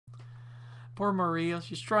Poor Maria.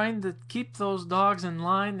 She's trying to keep those dogs in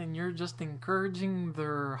line, and you're just encouraging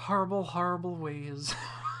their horrible, horrible ways.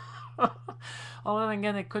 Although then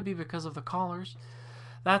again, it could be because of the collars.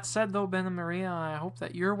 That said, though, Ben and Maria, I hope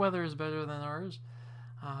that your weather is better than ours.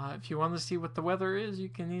 If you want to see what the weather is, you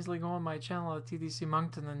can easily go on my channel at TDC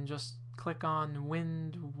Moncton and just click on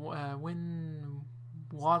wind,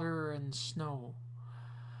 water, and snow.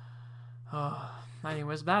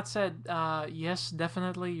 Anyways, that said, yes,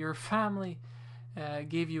 definitely your family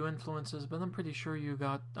gave you influences, but I'm pretty sure you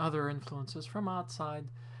got other influences from outside,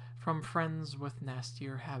 from friends with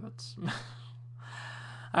nastier habits.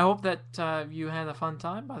 I hope that you had a fun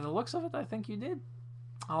time. By the looks of it, I think you did.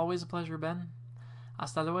 Always a pleasure, Ben.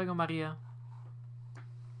 Hasta luego, Maria.